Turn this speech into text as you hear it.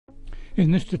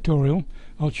In this tutorial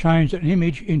I'll change an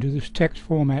image into this text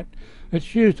format.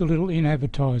 It's used a little in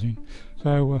advertising.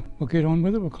 So we'll get on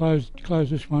with it. We'll close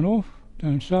this one off,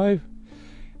 don't save,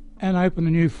 and open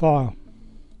a new file.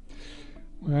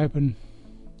 We'll open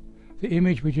the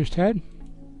image we just had.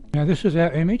 Now this is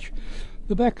our image.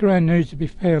 The background needs to be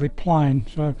fairly plain,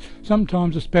 so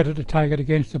sometimes it's better to take it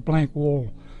against a blank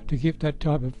wall to give that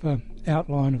type of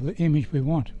outline of the image we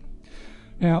want.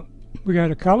 Now we go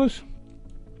to colours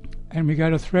and we go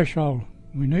to threshold.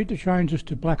 We need to change this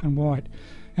to black and white,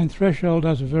 and threshold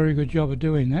does a very good job of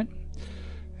doing that.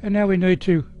 And now we need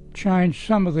to change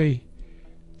some of the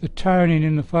toning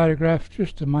in the photograph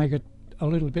just to make it a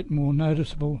little bit more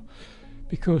noticeable,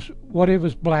 because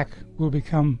whatever's black will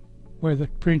become where the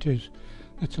print is.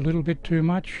 That's a little bit too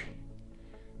much.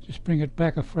 Just bring it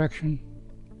back a fraction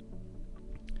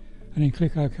and then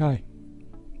click OK.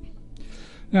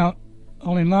 Now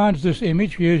I'll enlarge this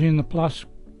image using the plus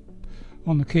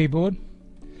on the keyboard,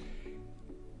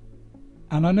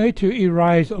 and I need to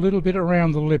erase a little bit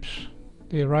around the lips.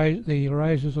 The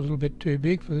eraser's a little bit too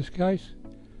big for this case.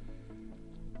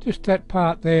 Just that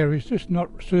part there is just not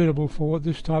suitable for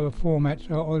this type of format,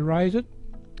 so I'll erase it.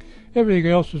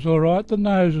 Everything else is alright. The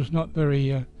nose is not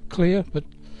very clear, but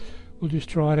we'll just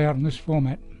try it out in this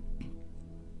format.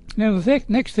 Now the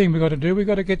next thing we've got to do, we've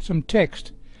got to get some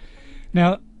text.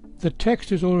 Now the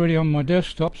text is already on my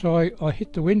desktop, so I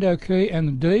hit the window key and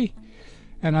the D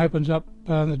and opens up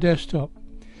the desktop.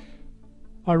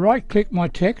 I right click my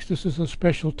text, this is a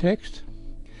special text,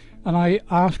 and I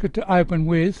ask it to open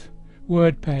with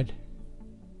WordPad.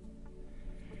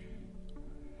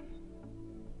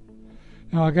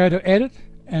 Now I go to edit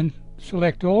and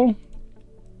select all,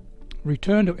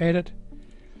 return to edit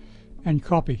and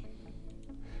copy.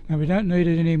 Now we don't need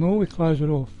it anymore, we close it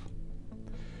off.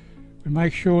 We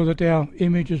make sure that our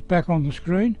image is back on the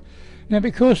screen. Now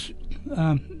because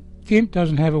Gimp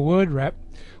doesn't have a word wrap,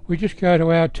 we just go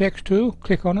to our text tool,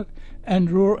 click on it and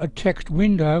draw a text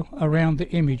window around the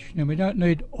image. Now we don't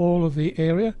need all of the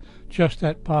area, just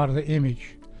that part of the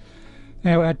image.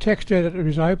 Now our text editor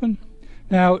is open.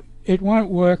 Now it won't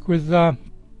work with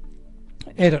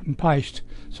edit and paste,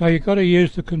 so you've got to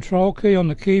use the control key on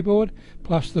the keyboard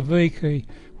plus the V key,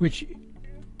 which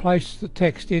places the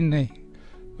text in there.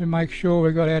 We make sure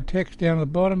we've got our text down at the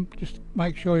bottom. Just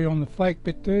make sure you're on the fake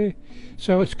bit there,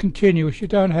 so it's continuous. You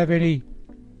don't have any.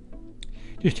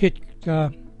 Just hit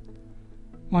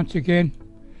once again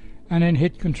and then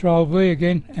hit Control V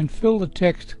again and fill the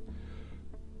text,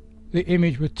 the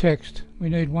image with text. We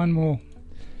need one more.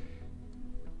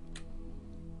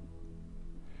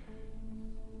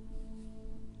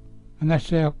 And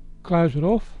that's how close it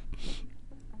off.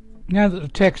 Now that the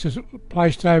text is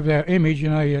placed over our image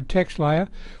in a text layer,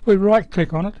 we right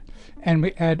click on it and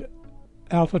we add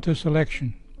alpha to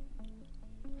selection.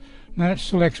 Now it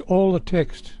selects all the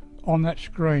text on that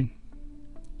screen.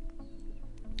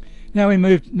 Now we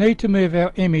need to move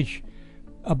our image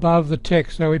above the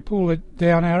text, so we pull the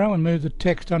down arrow and move the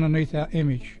text underneath our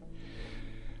image.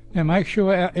 Now make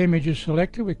sure our image is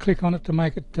selected. We click on it to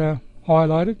make it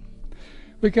highlighted.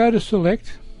 We go to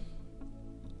select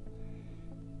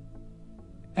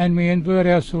and we invert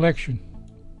our selection.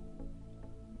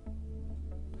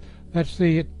 That's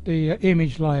the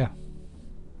image layer.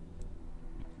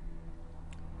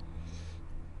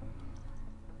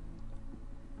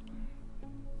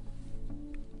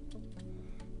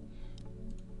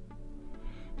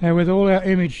 Now with all our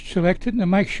image selected, now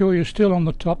make sure you're still on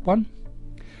the top one.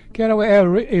 Go to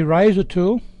our eraser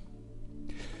tool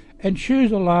and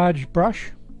choose a large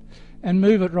brush and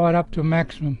move it right up to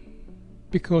maximum,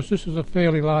 because this is a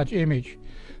fairly large image.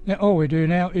 Now all we do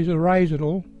now is erase it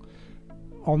all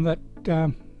on that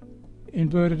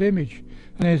inverted image,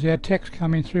 and there's our text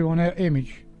coming through on our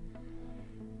image.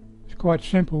 It's quite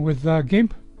simple with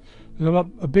Gimp. There's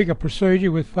a bigger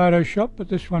procedure with Photoshop, but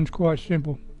this one's quite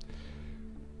simple.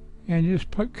 And you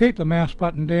just keep the mouse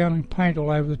button down and paint all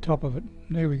over the top of it.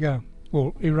 There we go.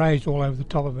 Or erase all over the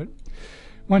top of it.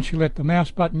 Once you let the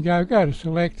mouse button go to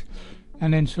select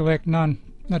and then select none.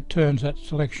 That turns that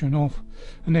selection off,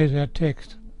 and there's our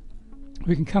text.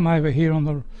 We can come over here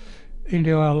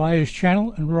into our layers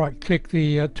channel and right click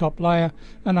the top layer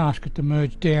and ask it to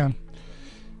merge down.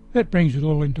 That brings it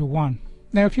all into one.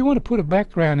 Now if you want to put a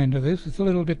background into this, it's a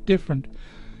little bit different.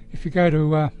 If you go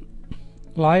to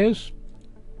layers,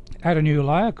 add a new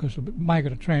layer, because it'll make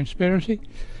it a transparency.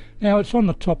 Now it's on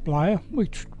the top layer. We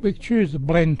choose the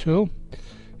blend tool,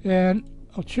 and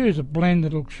I'll choose a blend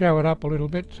that'll show it up a little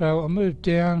bit. So I'll move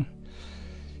down,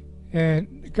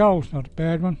 and the gold's not a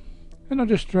bad one, and I'll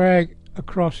just drag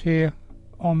across here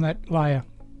on that layer.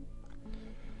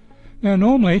 Now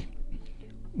normally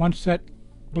once that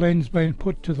blend's been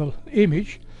put to the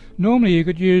image, normally you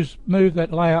could move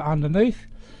that layer underneath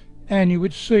and you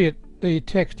would see the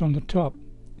text on the top,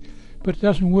 but it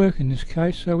doesn't work in this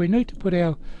case, so we need to put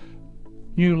our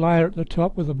new layer at the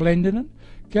top with a blend in it,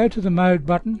 go to the mode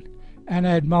button and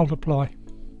add multiply,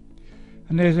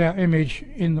 and there's our image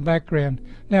in the background.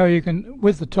 Now you can,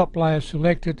 with the top layer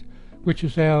selected, which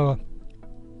is our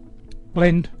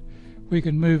blend, we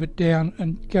can move it down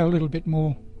and go a little bit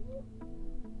more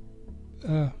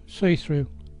see-through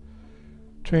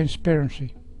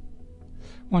transparency.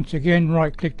 Once again,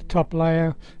 right click the top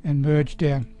layer and merge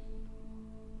down,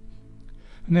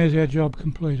 and there's our job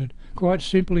completed. Quite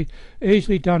simply,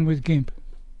 easily done with Gimp.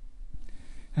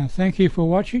 Now thank you for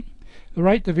watching.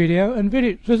 Rate the video and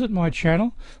visit my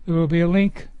channel. There will be a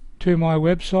link to my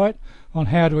website on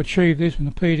how to achieve this in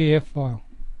a PDF file.